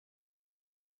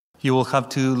You will have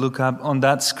to look up on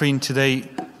that screen today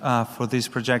for these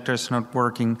projectors not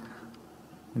working.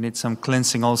 We need some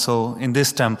cleansing also in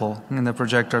this temple, in the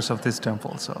projectors of this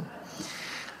temple. So,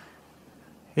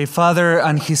 a father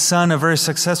and his son, a very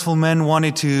successful man,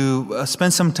 wanted to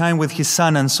spend some time with his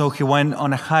son, and so he went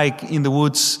on a hike in the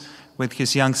woods with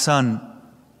his young son.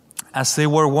 As they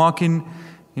were walking,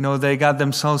 they got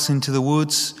themselves into the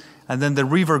woods, and then the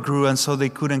river grew, and so they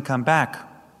couldn't come back.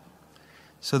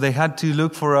 So they had to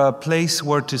look for a place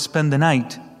where to spend the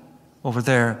night over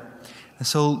there. And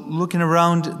so looking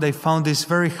around, they found this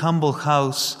very humble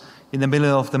house in the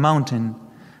middle of the mountain.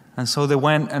 And so they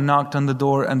went and knocked on the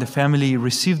door, and the family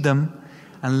received them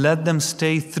and let them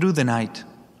stay through the night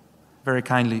very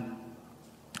kindly.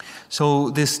 So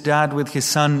this dad with his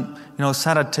son,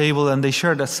 sat at table, and they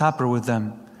shared a supper with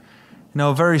them.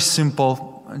 Very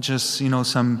simple, just,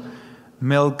 some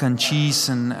milk and cheese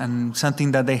and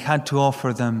something that they had to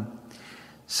offer them.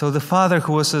 So the father,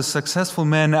 who was a successful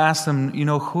man, asked them,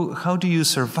 how do you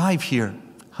survive here?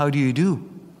 How do you do?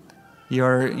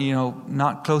 You're,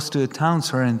 not close to the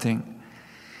towns or anything.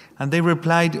 And they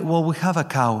replied, well, we have a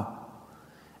cow.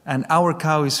 And our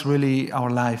cow is really our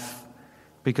life.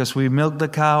 Because we milk the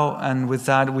cow, and with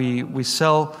that we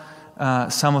sell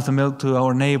some of the milk to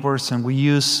our neighbors, and we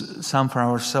use some for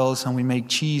ourselves, and we make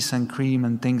cheese and cream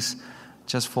and things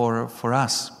just for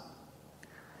us.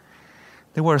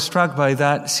 They were struck by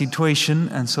that situation,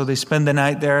 and so they spent the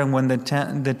night there. And when the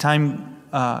time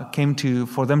came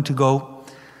for them to go,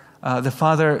 the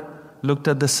father looked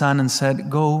at the son and said,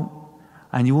 "Go,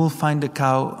 and you will find the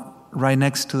cow right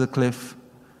next to the cliff.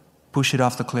 Push it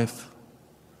off the cliff."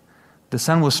 The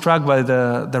son was struck by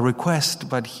the request,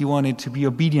 but he wanted to be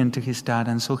obedient to his dad,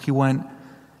 and so he went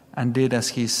and did as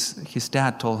his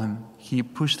dad told him. He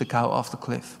pushed the cow off the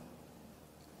cliff.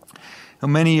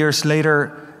 And many years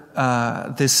later,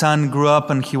 the son grew up,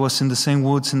 and he was in the same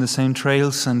woods, in the same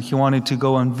trails, and he wanted to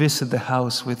go and visit the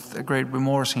house with a great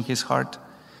remorse in his heart.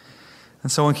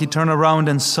 And so when he turned around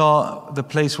and saw the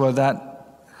place where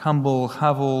that humble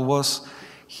hovel was,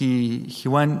 he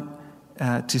went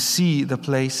to see the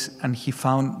place, and he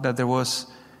found that there was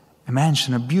a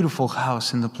mansion, a beautiful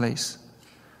house in the place.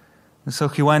 And so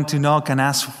he went to knock and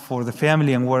ask for the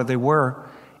family and where they were.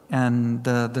 And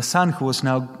the son, who was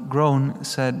now grown,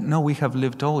 said, "No, we have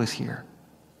lived always here."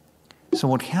 "So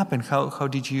what happened? How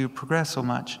did you progress so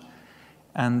much?"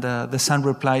 And the son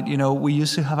replied, "We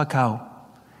used to have a cow,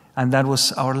 and that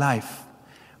was our life.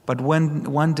 But when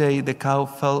one day the cow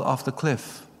fell off the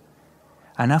cliff,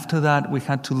 and after that we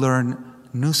had to learn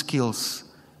new skills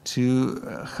to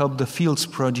help the fields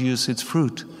produce its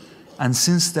fruit. And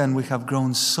since then we have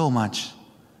grown so much.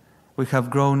 We have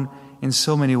grown in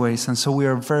so many ways, and so we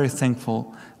are very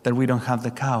thankful that we don't have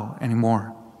the cow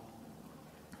anymore."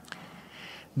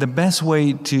 The best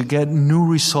way to get new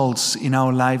results in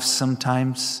our lives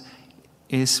sometimes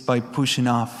is by pushing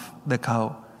off the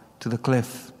cow to the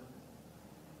cliff,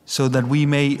 so that we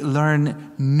may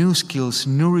learn new skills,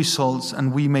 new results,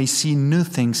 and we may see new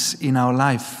things in our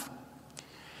life.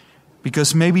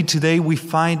 Because maybe today we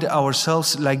find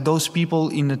ourselves like those people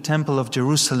in the temple of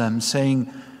Jerusalem, saying,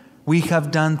 "We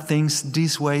have done things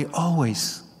this way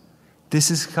always. This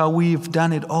is how we've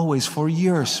done it always for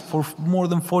years, for more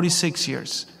than 46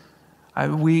 years.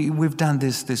 We've done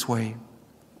this way."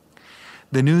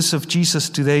 The news of Jesus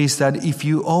today is that if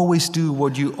you always do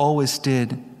what you always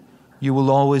did, you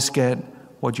will always get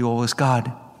what you always got.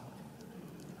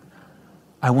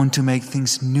 "I want to make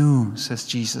things new," says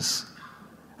Jesus.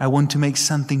 "I want to make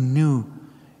something new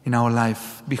in our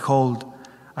life. Behold,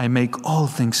 I make all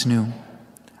things new."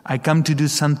 I come to do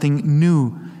something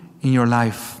new in your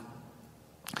life.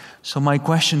 So my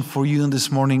question for you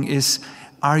this morning is,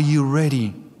 are you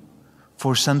ready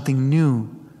for something new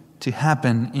to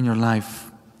happen in your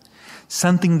life?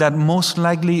 Something that most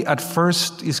likely at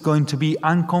first is going to be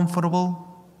uncomfortable,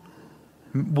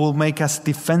 will make us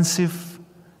defensive,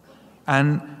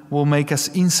 and will make us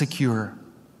insecure.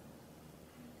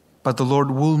 But the Lord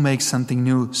will make something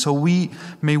new. So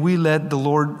may we let the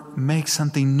Lord make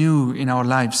something new in our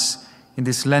lives in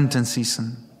this Lenten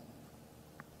season.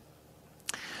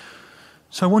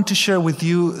 So I want to share with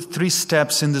you 3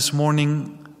 steps in this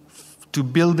morning to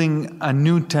building a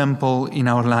new temple in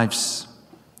our lives.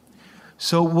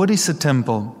 So what is a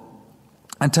temple?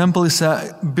 A temple is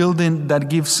a building that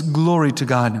gives glory to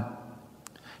God.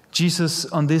 Jesus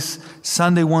on this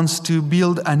Sunday wants to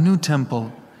build a new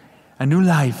temple, a new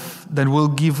life that will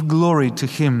give glory to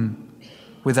Him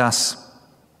with us.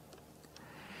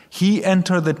 He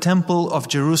entered the temple of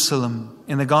Jerusalem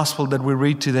in the gospel that we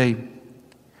read today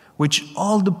which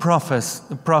all the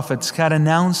prophets had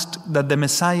announced that the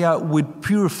Messiah would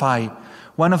purify.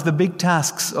 One of the big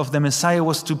tasks of the Messiah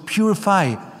was to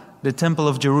purify the temple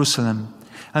of Jerusalem.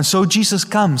 And so Jesus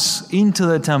comes into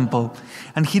the temple,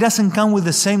 and he doesn't come with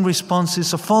the same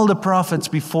responses of all the prophets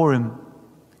before him.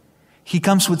 He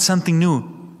comes with something new.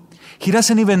 He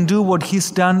doesn't even do what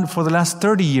he's done for the last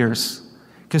 30 years,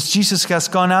 because Jesus has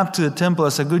gone up to the temple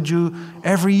as a good Jew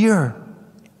every year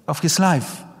of his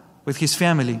life with his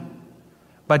family.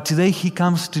 But today he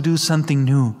comes to do something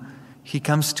new. He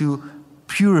comes to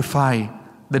purify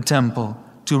the temple,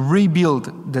 to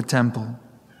rebuild the temple.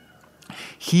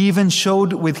 He even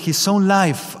showed with his own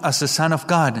life as the Son of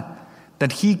God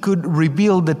that he could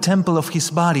rebuild the temple of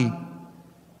his body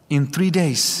in 3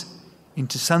 days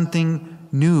into something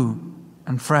new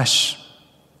and fresh.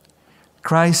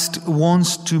 Christ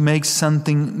wants to make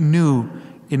something new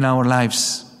in our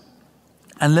lives.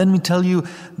 And let me tell you,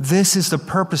 this is the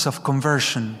purpose of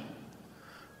conversion.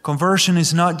 Conversion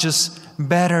is not just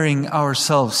bettering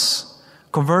ourselves.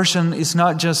 Conversion is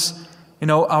not just,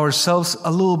 ourselves a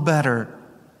little better,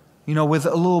 with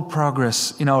a little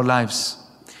progress in our lives.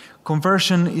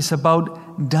 Conversion is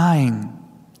about dying.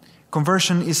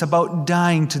 Conversion is about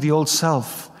dying to the old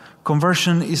self.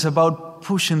 Conversion is about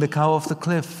pushing the cow off the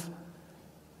cliff.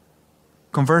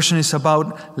 Conversion is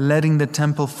about letting the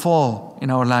temple fall in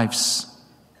our lives.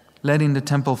 Letting the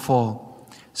temple fall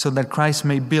so that Christ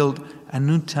may build a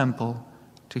new temple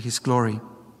to his glory.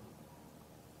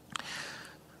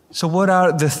 So what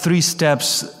are the 3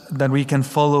 steps that we can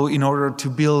follow in order to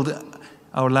build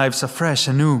our lives afresh,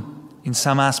 anew, in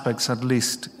some aspects at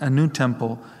least, a new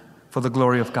temple for the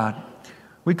glory of God?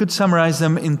 We could summarize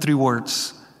them in 3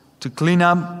 words: to clean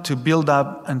up, to build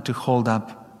up, and to hold up.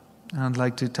 And I'd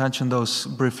like to touch on those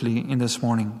briefly in this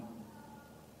morning.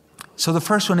 So the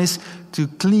first one is to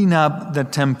clean up the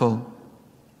temple.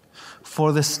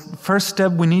 For this first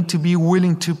step, we need to be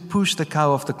willing to push the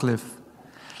cow off the cliff.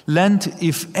 Lent,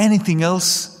 if anything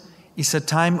else, is a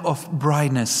time of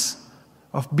brightness,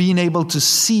 of being able to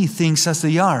see things as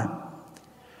they are.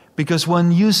 Because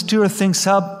when you stir things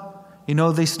up,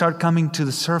 they start coming to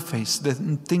the surface, the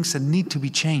things that need to be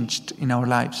changed in our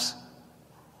lives.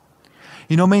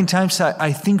 Many times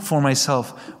I think for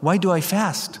myself, why do I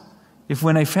fast? If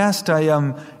when I fast I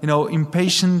am,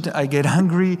 impatient, I get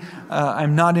hungry,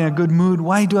 I'm not in a good mood,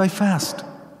 why do I fast?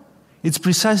 It's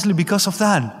precisely because of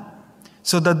that.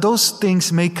 So that those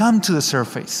things may come to the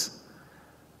surface.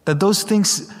 That those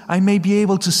things I may be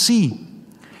able to see.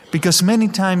 Because many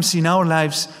times in our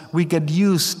lives we get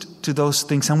used to those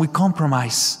things and we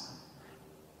compromise.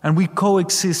 And we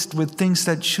coexist with things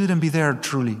that shouldn't be there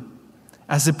truly.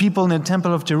 As the people in the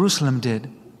temple of Jerusalem did.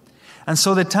 And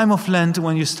so the time of Lent,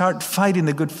 when you start fighting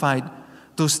the good fight,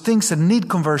 those things that need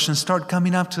conversion start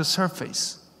coming up to the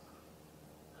surface.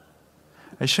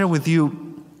 I share with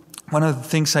you, one of the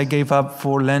things I gave up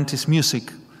for Lent is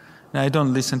music. Now, I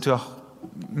don't listen to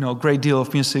a great deal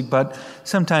of music, but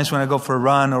sometimes when I go for a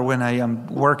run or when I am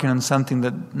working on something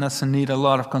that doesn't need a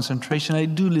lot of concentration, I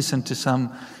do listen to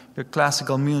some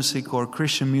classical music or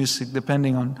Christian music,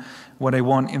 depending on what I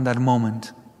want in that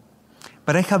moment.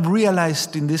 But I have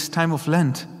realized in this time of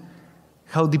Lent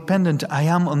how dependent I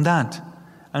am on that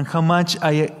and how much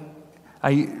I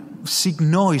seek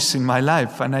noise in my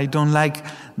life, and I don't like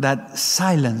that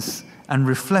silence and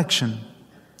reflection.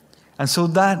 And so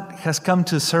that has come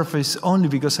to the surface only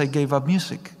because I gave up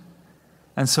music.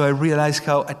 And so I realized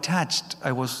how attached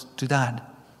I was to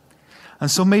that. And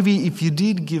so maybe if you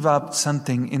did give up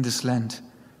something in this Lent,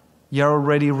 you're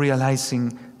already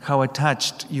realizing how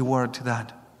attached you were to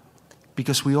that.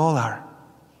 Because we all are.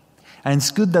 And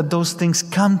it's good that those things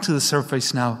come to the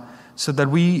surface now so that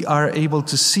we are able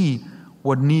to see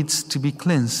what needs to be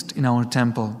cleansed in our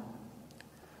temple.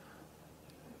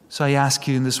 So I ask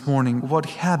you this morning, what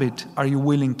habit are you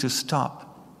willing to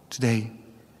stop today?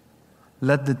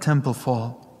 Let the temple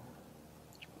fall.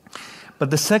 But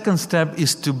the second step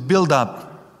is to build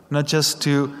up, not just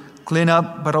to clean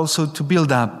up, but also to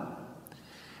build up.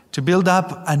 To build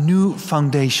up a new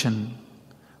foundation.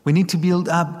 We need to build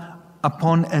up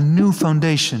upon a new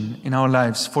foundation in our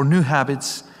lives. For new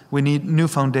habits, we need new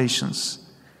foundations.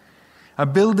 A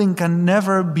building can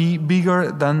never be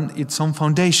bigger than its own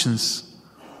foundations,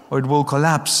 or it will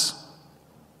collapse.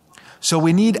 So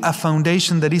we need a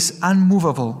foundation that is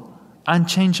unmovable,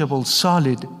 unchangeable,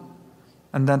 solid,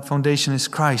 and that foundation is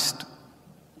Christ.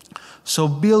 So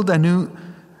build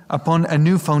upon a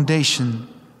new foundation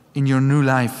in your new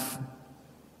life.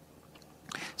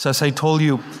 So as I told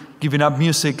you, giving up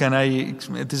music, and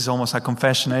this is almost a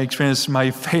confession, I experienced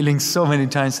my failings so many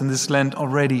times in this Lent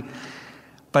already.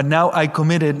 But now I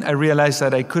realized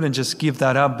that I couldn't just give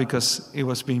that up because it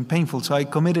was being painful. So I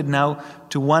committed now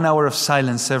to 1 hour of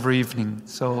silence every evening.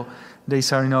 So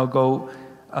days are, go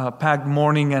packed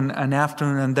morning and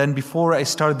afternoon. And then before I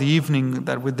start the evening,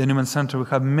 that with the Newman Center, we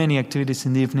have many activities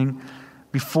in the evening.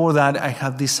 Before that, I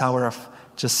have this hour of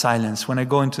just silence. When I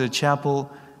go into the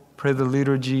chapel, pray the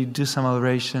liturgy, do some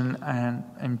adoration, and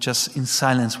I'm just in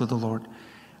silence with the Lord.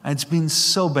 And it's been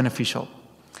so beneficial.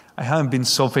 I haven't been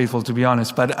so faithful, to be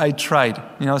honest, but I tried.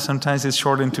 Sometimes it's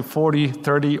shortened to 40,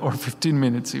 30, or 15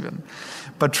 minutes even.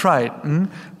 But try it.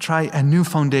 Try a new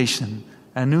foundation,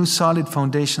 a new solid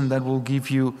foundation that will give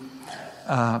you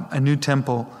a new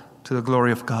temple to the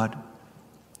glory of God.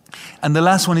 And the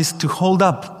last one is to hold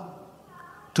up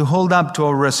to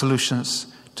our resolutions,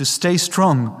 to stay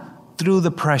strong through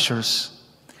the pressures.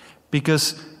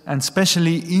 Because, and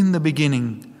especially in the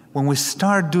beginning, when we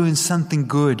start doing something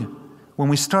good, when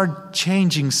we start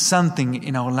changing something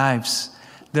in our lives,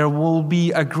 there will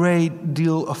be a great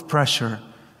deal of pressure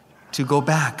to go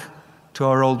back to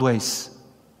our old ways,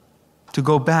 to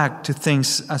go back to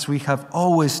things as we have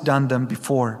always done them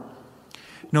before.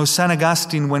 St.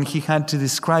 Augustine, when he had to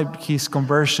describe his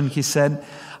conversion, he said,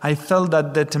 I felt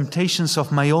that the temptations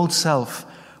of my old self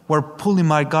were pulling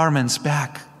my garments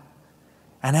back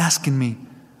and asking me,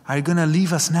 are you going to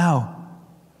leave us now?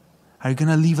 Are you going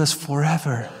to leave us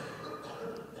forever?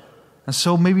 And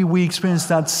so maybe we experience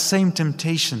that same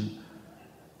temptation.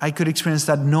 I could experience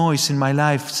that noise in my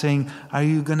life saying, are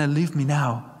you going to leave me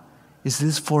now? Is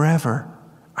this forever?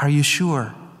 Are you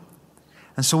sure?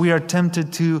 And so we are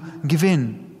tempted to give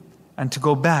in and to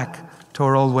go back to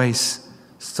our old ways.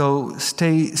 So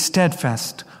stay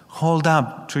steadfast, hold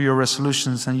up to your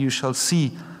resolutions, and you shall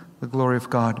see the glory of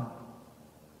God.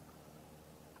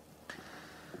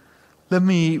 Let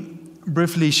me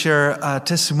briefly share a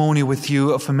testimony with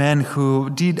you of a man who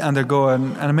did undergo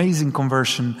an amazing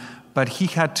conversion, but he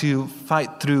had to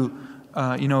fight through,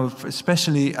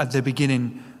 especially at the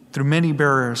beginning, through many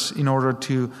barriers in order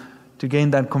to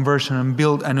gain that conversion and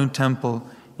build a new temple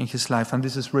in his life. And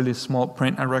this is really small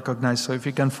print, I recognize. So if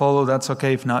you can follow, that's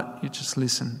okay. If not, you just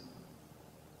listen.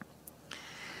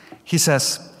 He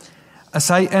says,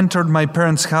 as I entered my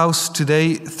parents' house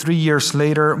today, 3 years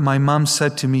later, my mom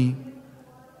said to me,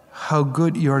 how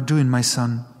good you are doing, my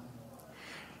son.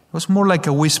 It was more like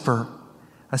a whisper,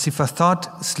 as if a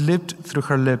thought slipped through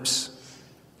her lips.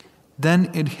 Then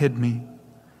it hit me.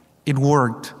 It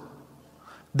worked.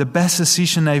 The best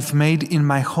decision I've made in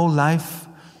my whole life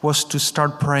was to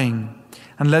start praying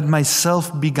and let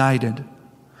myself be guided.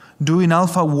 Doing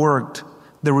Alpha worked.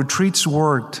 The retreats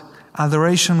worked.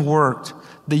 Adoration worked.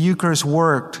 The Eucharist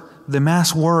worked. The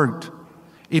Mass worked.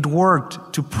 It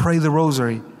worked to pray the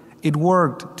Rosary. It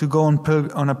worked to go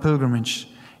on a pilgrimage.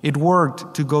 It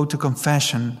worked to go to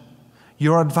confession.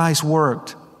 Your advice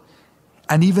worked.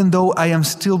 And even though I am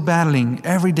still battling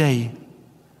every day,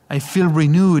 I feel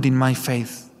renewed in my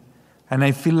faith. And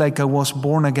I feel like I was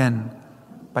born again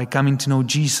by coming to know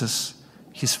Jesus,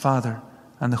 His Father,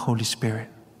 and the Holy Spirit.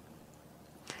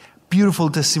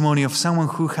 Beautiful testimony of someone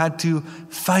who had to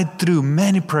fight through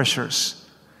many pressures,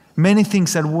 many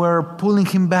things that were pulling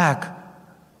him back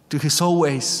to his old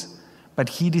ways. But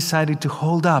he decided to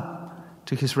hold up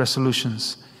to his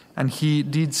resolutions, and he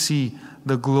did see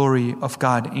the glory of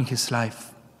God in his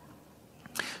life.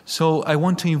 So I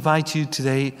want to invite you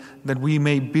today that we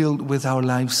may build with our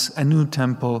lives a new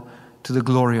temple to the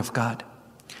glory of God.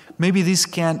 Maybe this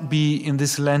can't be in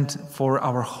this Lent for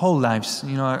our whole lives,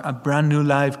 a brand new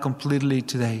life completely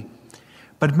today.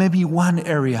 But maybe one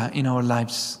area in our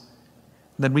lives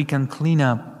that we can clean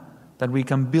up, that we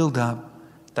can build up,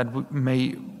 that may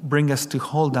bring us to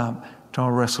hold up to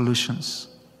our resolutions.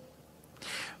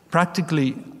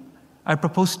 Practically, I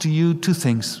propose to you two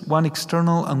things, one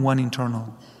external and one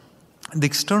internal. The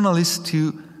external is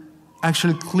to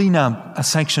actually clean up a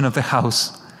section of the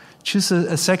house. Choose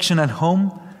a section at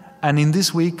home, and in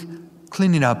this week,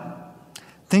 clean it up.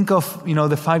 Think of,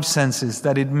 the five senses,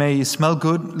 that it may smell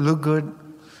good, look good,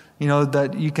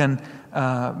 that you can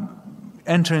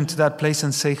enter into that place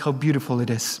and say how beautiful it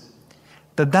is.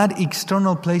 That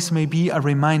external place may be a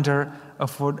reminder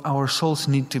of what our souls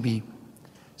need to be.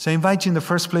 So I invite you in the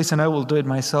first place, and I will do it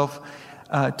myself,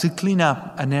 to clean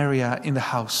up an area in the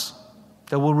house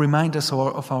that will remind us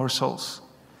of our souls.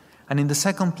 And in the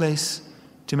second place,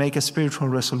 to make a spiritual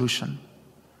resolution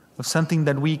of something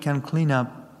that we can clean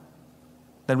up,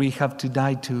 that we have to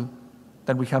die to,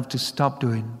 that we have to stop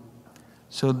doing,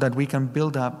 so that we can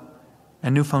build up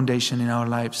a new foundation in our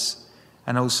lives,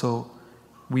 and also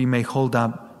we may hold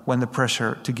up when the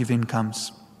pressure to give in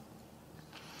comes.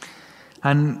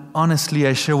 And honestly,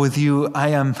 I share with you, I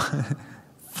am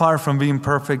far from being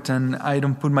perfect, and I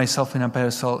don't put myself in a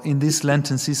pedestal. In this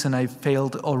Lenten season, I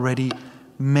failed already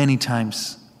many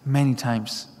times.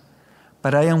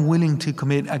 But I am willing to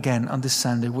commit again on this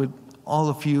Sunday with all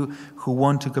of you who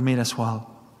want to commit as well,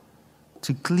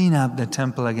 to clean up the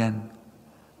temple again,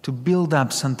 to build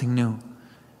up something new.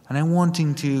 And I'm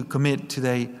wanting to commit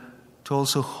today to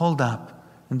also hold up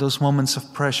in those moments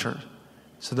of pressure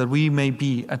so that we may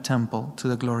be a temple to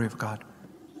the glory of God.